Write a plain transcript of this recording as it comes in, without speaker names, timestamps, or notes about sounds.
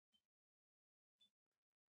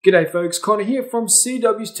G'day folks, Conor here from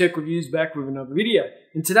CW's Tech Reviews back with another video.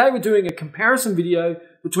 And today we're doing a comparison video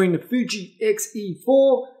between the Fuji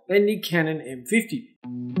X-E4 and the Canon M50.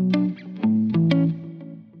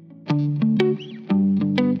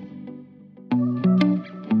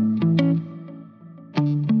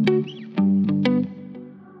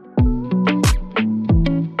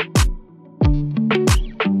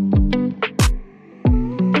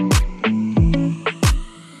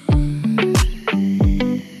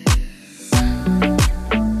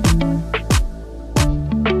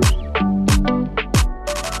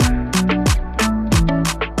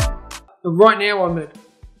 Right now I'm at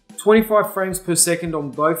 25 frames per second on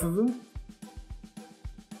both of them,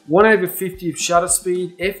 1/50 of shutter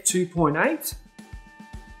speed, f2.8,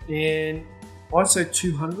 and ISO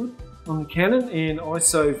 200 on the Canon and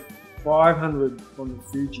ISO 500 on the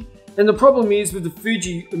Fuji. And the problem is with the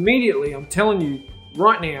Fuji, immediately, I'm telling you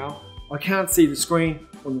right now, I can't see the screen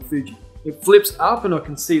on the Fuji. It flips up and I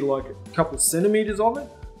can see like a couple of centimeters of it,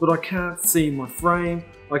 but I can't see my frame,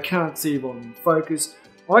 I can't see if I'm in focus.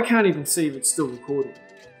 I can't even see if it's still recording.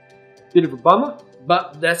 Bit of a bummer,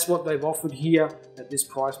 but that's what they've offered here at this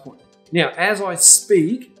price point. Now, as I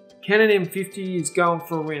speak, Canon M50 is going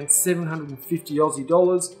for around 750 Aussie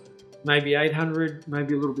dollars, maybe 800,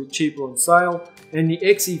 maybe a little bit cheaper on sale. And the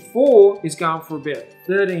X-E4 is going for about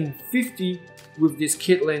 1350 with this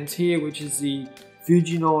kit lens here, which is the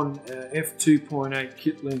Fuji f2.8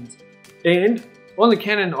 kit lens. And on the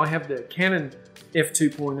Canon, I have the Canon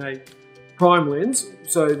f2.8 prime lens,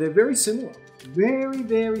 so they're very similar,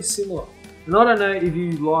 very similar. And I don't know if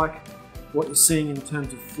you like what you're seeing in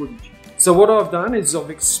terms of footage. So what I've done is I've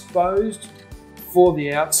exposed for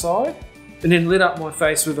the outside and then lit up my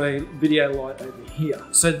face with a video light over here.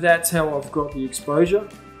 So that's how I've got the exposure.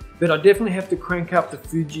 But I definitely have to crank up the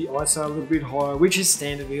Fuji ISO a little bit higher, which is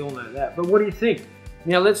standard, we all know that. But what do you think?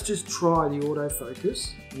 Now let's just try the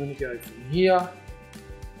autofocus. I'm gonna go from here,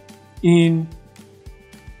 in,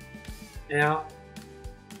 out.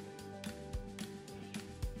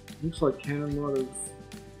 Looks like Canon might have,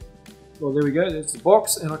 well there we go, there's the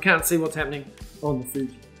box, and I can't see what's happening on the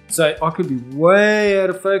Fuji. So I could be way out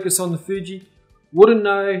of focus on the Fuji. Wouldn't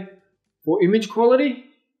know. For image quality,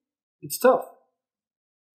 it's tough.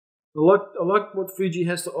 I like what Fuji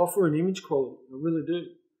has to offer in image quality, I really do.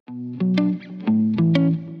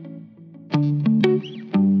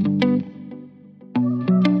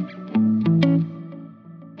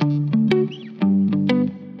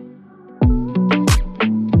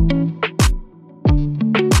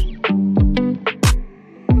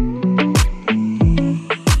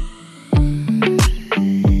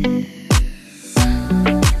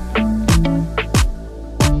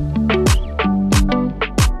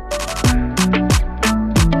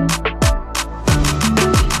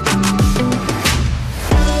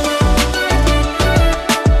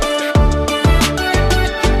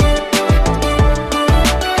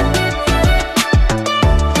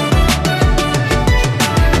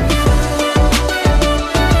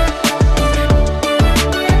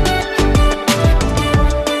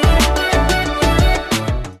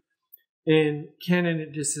 And Canon,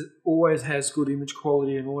 it just always has good image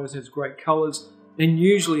quality and always has great colors and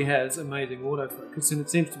usually has amazing autofocus, and it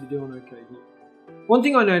seems to be doing okay here. One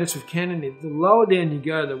thing I noticed with Canon is the lower down you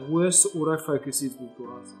go, the worse the autofocus is with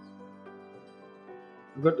glasses.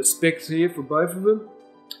 I've got the specs here for both of them.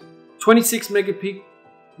 26 megapixel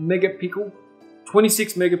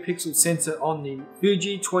sensor on the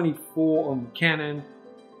Fuji, 24 on the Canon.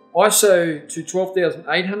 ISO to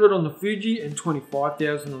 12,800 on the Fuji and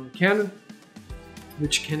 25,000 on the Canon,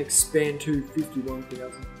 which can expand to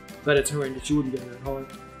 51,000, but it's horrendous, you wouldn't go that high.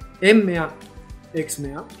 M mount, X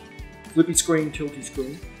mount, flippy screen, tilty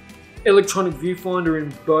screen, electronic viewfinder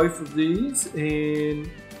in both of these, and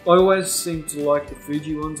I always seem to like the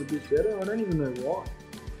Fuji ones a bit better. I don't even know why.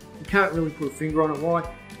 I can't really put a finger on it why.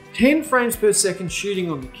 10 frames per second shooting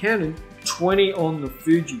on the Canon, 20 on the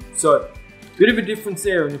Fuji. So bit of a difference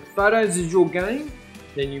there, and if photos is your game,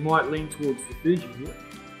 then you might lean towards the Fuji here.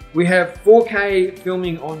 We have 4K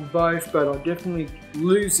filming on both, but I definitely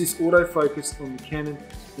lose this autofocus on the Canon,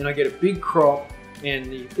 and I get a big crop, and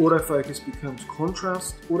the autofocus becomes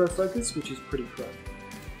contrast autofocus, which is pretty crap.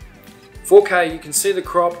 4K, you can see the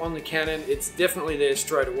crop on the Canon, it's definitely there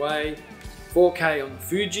straight away. 4K on the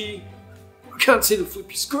Fuji, I can't see the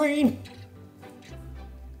flippy screen.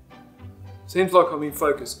 Seems like I'm in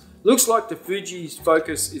focus. Looks like the Fuji's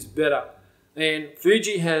focus is better, and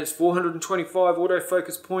Fuji has 425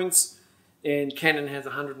 autofocus points and Canon has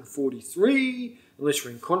 143. Unless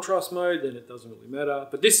you're in contrast mode, then it doesn't really matter,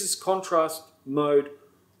 but this is contrast mode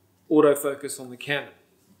autofocus on the Canon.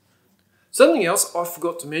 Something else I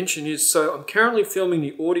forgot to mention is, so I'm currently filming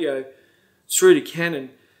the audio through the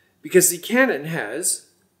Canon because the Canon has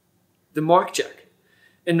the mic jack.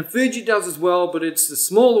 And the Fuji does as well, but it's the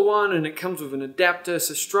smaller one and it comes with an adapter,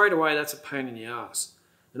 so straight away that's a pain in the ass.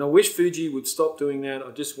 And I wish Fuji would stop doing that.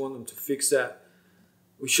 I just want them to fix that.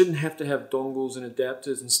 We shouldn't have to have dongles and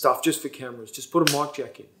adapters and stuff just for cameras. Just put a mic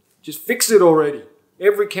jack in. Just fix it already.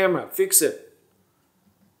 Every camera, fix it.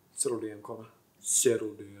 Settle down, Conor.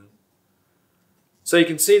 Settle down. So you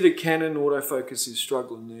can see the Canon autofocus is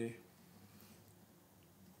struggling there.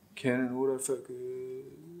 Canon autofocus.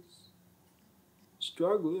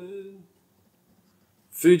 Struggling.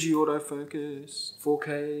 Fuji autofocus.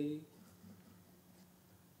 4K.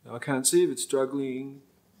 I can't see if it's struggling.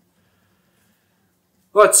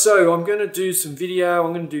 Right, so I'm going to do some video.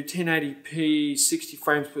 I'm going to do 1080p, 60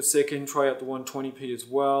 frames per second, try out the 120p as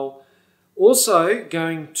well. Also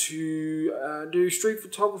going to do street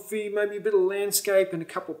photography, maybe a bit of landscape and a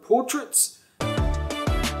couple of portraits.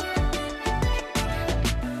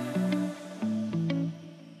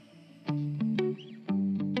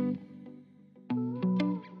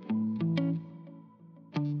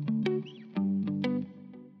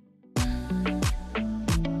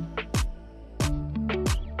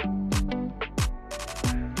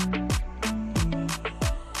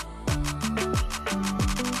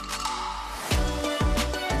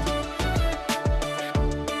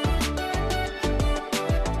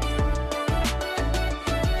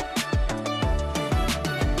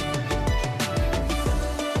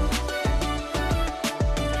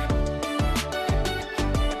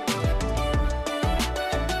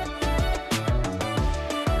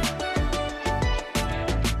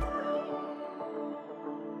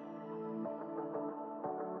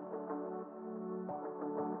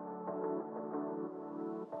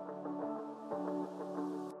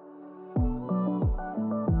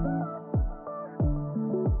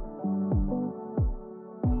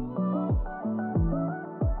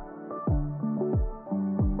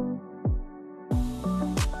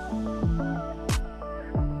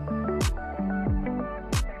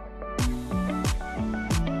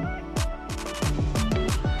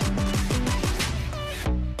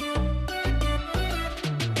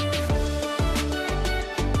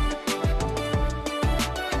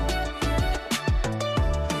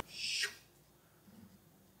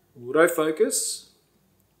 Autofocus.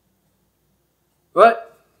 Right,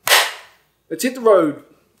 let's hit the road.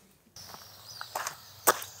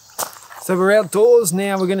 So we're outdoors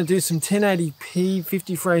now. We're going to do some 1080p,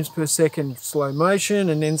 50 frames per second slow motion,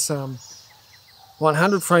 and then some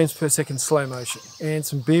 100 frames per second slow motion, and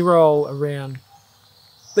some B-roll around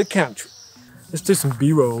the country. Let's do some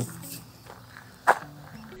B-roll.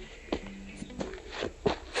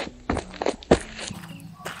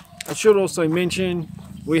 I should also mention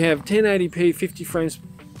we have 1080p 50 frames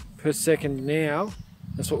per second now.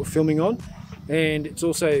 That's what we're filming on. And it's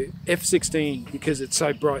also f16 because it's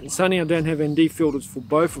so bright and sunny. I don't have ND filters for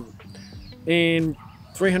both of them. And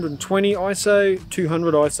 320 ISO,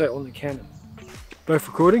 200 ISO on the Canon. Both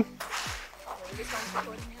recording?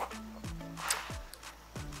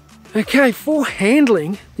 Okay, for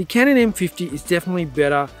handling, the Canon M50 is definitely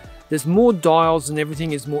better. There's more dials and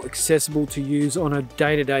everything is more accessible to use on a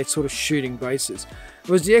day-to-day sort of shooting basis.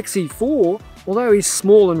 Whereas the X-E4, although it's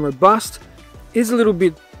small and robust, is a little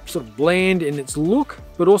bit sort of bland in its look,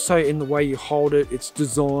 but also in the way you hold it, its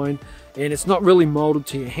design, and it's not really molded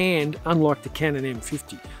to your hand, unlike the Canon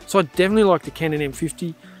M50. So I definitely like the Canon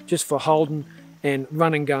M50 just for holding and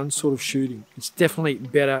run and gun sort of shooting. It's definitely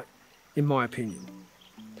better in my opinion.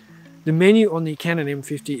 The menu on the Canon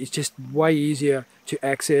M50 is just way easier to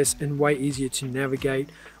access and way easier to navigate,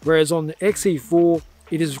 whereas on the X-E4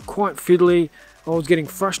 it is quite fiddly. I was getting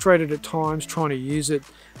frustrated at times trying to use it,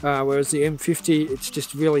 whereas the M50, it's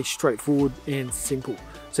just really straightforward and simple.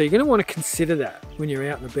 So you're going to want to consider that when you're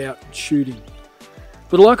out and about shooting.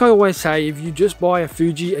 But like I always say, if you just buy a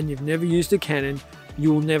Fuji and you've never used a Canon,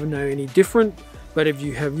 you will never know any different. But if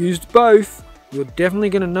you have used both, you're definitely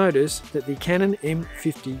going to notice that the Canon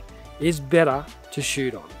M50 is better to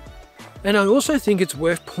shoot on. And I also think it's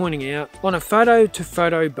worth pointing out, on a photo to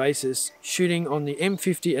photo basis, shooting on the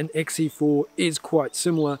M50 and X-E4 is quite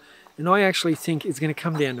similar, and I actually think it's going to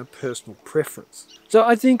come down to personal preference. So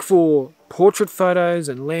I think for portrait photos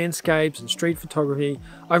and landscapes and street photography,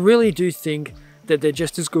 I really do think that they're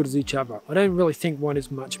just as good as each other. I don't really think one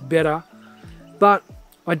is much better, but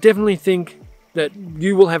I definitely think that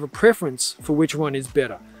you will have a preference for which one is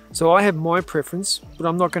better. So I have my preference, but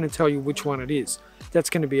I'm not going to tell you which one it is. That's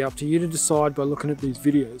going to be up to you to decide by looking at these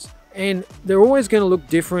videos. And they're always going to look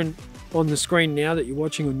different on the screen now that you're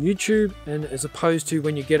watching on YouTube, and as opposed to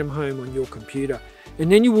when you get them home on your computer.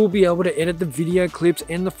 And then you will be able to edit the video clips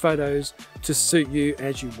and the photos to suit you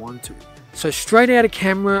as you want to. So straight out of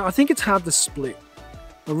camera, I think it's hard to split.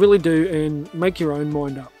 I really do, and make your own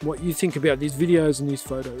mind up what you think about these videos and these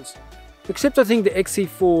photos. Except I think the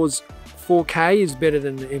X-E4's 4K is better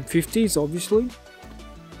than the M50's, obviously.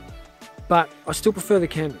 But I still prefer the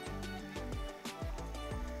Canon.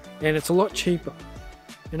 And it's a lot cheaper.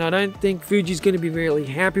 And I don't think Fuji's going to be really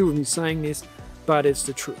happy with me saying this, but it's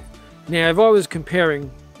the truth. Now, if I was comparing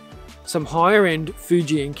some higher end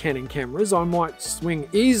Fuji and Canon cameras, I might swing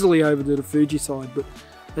easily over to the Fuji side, but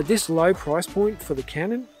at this low price point for the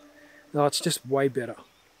Canon, no, it's just way better.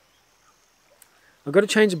 I've got to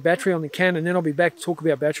change the battery on the Canon, then I'll be back to talk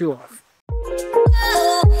about battery life.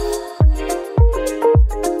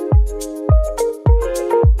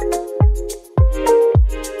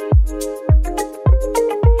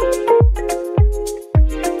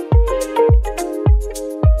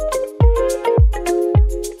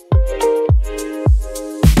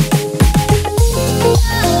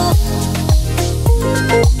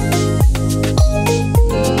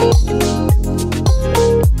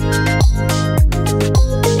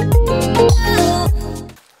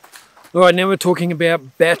 Alright, now we're talking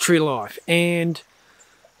about battery life, and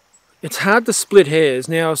it's hard to split hairs.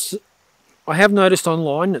 Now, I have noticed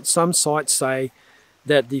online that some sites say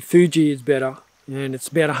that the Fuji is better, and it's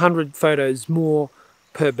about 100 photos more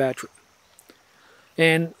per battery.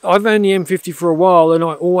 And I've owned the M50 for a while, and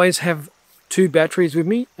I always have 2 batteries with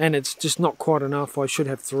me, and it's just not quite enough. I should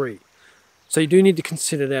have 3. So you do need to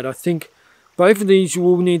consider that. I think both of these you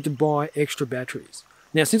will need to buy extra batteries.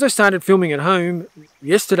 Now, since I started filming at home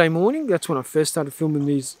yesterday morning, that's when I first started filming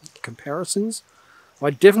these comparisons, I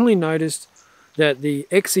definitely noticed that the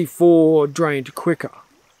X-E4 drained quicker.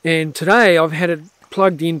 And today I've had it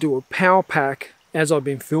plugged into a power pack as I've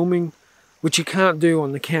been filming, which you can't do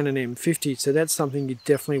on the Canon M50, so that's something you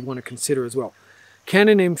definitely want to consider as well.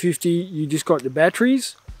 Canon M50, you just got the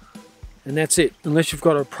batteries, and that's it, unless you've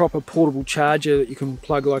got a proper portable charger that you can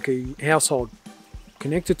plug like a household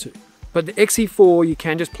connector to. But the X-E4, you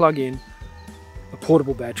can just plug in a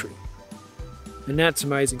portable battery. And that's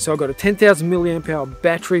amazing. So I've got a 10,000 milliamp hour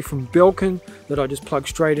battery from Belkin that I just plug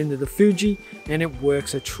straight into the Fuji, and it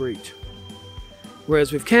works a treat.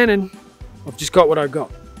 Whereas with Canon, I've just got what I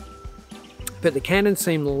got. But the Canon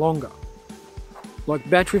seemed longer. Like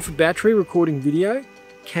battery for battery recording video,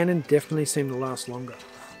 Canon definitely seemed to last longer.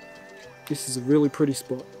 This is a really pretty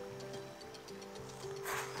spot.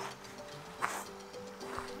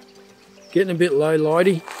 Getting a bit low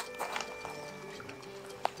lighty.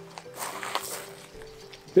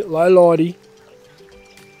 Bit low lighty.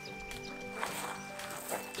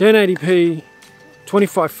 1080p,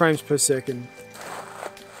 25 frames per second.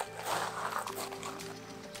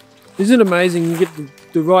 Isn't it amazing? You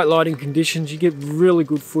get the right lighting conditions, you get really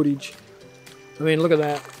good footage. I mean, look at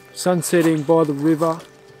that. Sun setting by the river.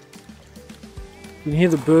 You can hear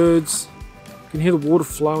the birds. You can hear the water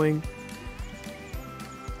flowing.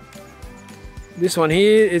 This one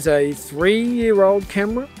here is a 3-year-old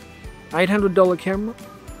camera, $800 camera.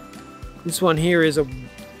 This one here is a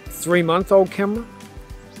 3-month-old camera,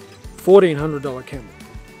 $1,400 camera.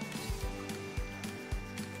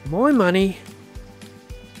 My money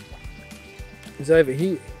is over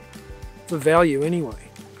here, for value anyway.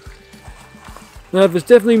 Now, there's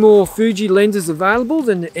definitely more Fuji lenses available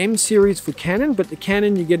than the M series for Canon, but the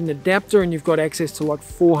Canon you get an adapter and you've got access to like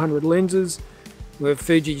 400 lenses. Where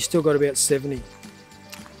Fuji, you still got about 70.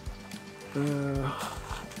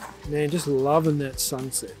 Man, just loving that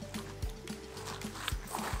sunset.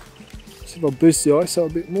 See if I boost the ISO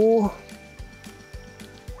a bit more.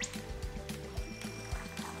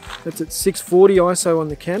 That's at 640 ISO on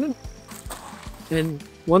the Canon. And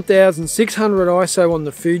 1600 ISO on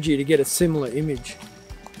the Fuji to get a similar image.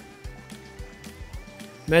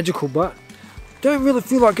 Magical, but don't really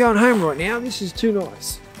feel like going home right now. This is too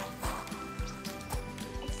nice.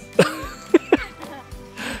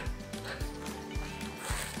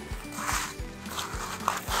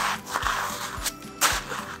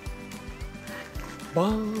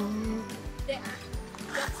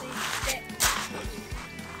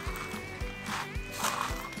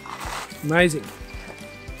 Amazing.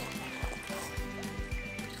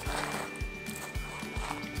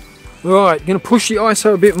 Right, going to push the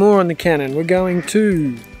ISO a bit more on the Canon. We're going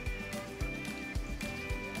to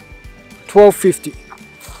 1250.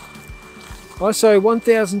 ISO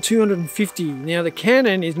 1250. Now the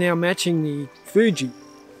Canon is now matching the Fuji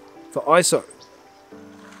for ISO.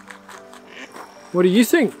 What do you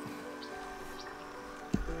think?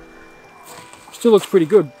 Still looks pretty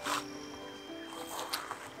good.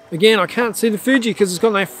 Again, I can't see the Fuji because it's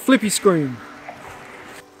got no flippy screen.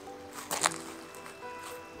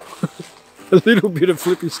 A little bit of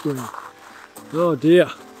flippy screen. Oh dear.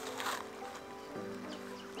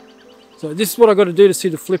 So this is what I got to do to see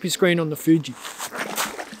the flippy screen on the Fuji.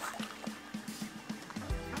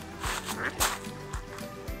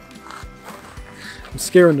 I'm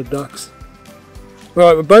scaring the ducks.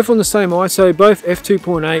 Right, we're both on the same ISO, both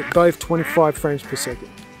f2.8, both 25 frames per second.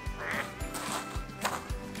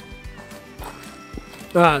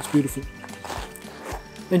 Ah, it's beautiful.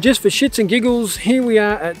 And just for shits and giggles, here we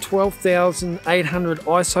are at 12,800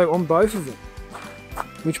 ISO on both of them,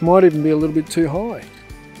 which might even be a little bit too high.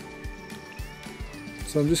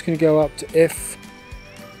 So I'm just going to go up to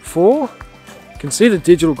f4. You can see the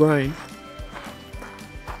digital grain.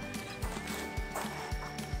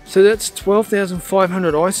 So that's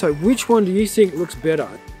 12,500 ISO. Which one do you think looks better?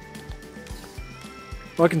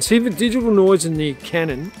 I can see the digital noise in the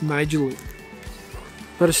Canon majorly,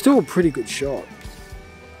 but it's still a pretty good shot.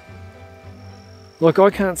 Like, I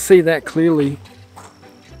can't see that clearly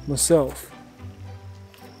myself.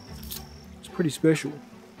 It's pretty special.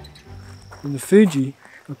 In the Fuji,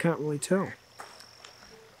 I can't really tell.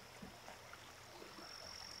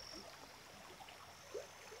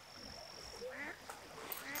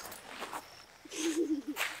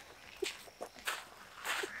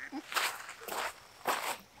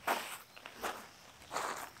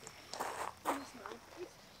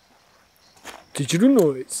 Digital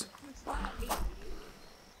noise.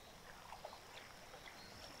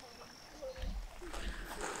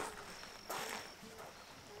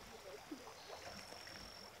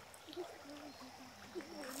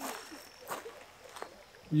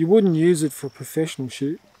 You wouldn't use it for a professional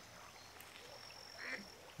shoot,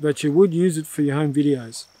 but you would use it for your home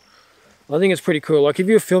videos. I think it's pretty cool. Like if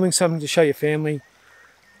you're filming something to show your family,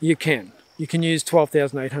 you can. You can use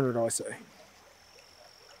 12,800 ISO.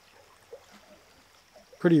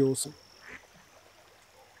 Pretty awesome.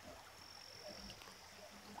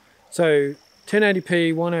 So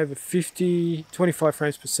 1080p, 1/50, 25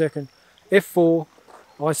 frames per second, f4,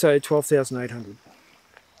 ISO 12,800.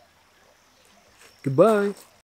 Goodbye.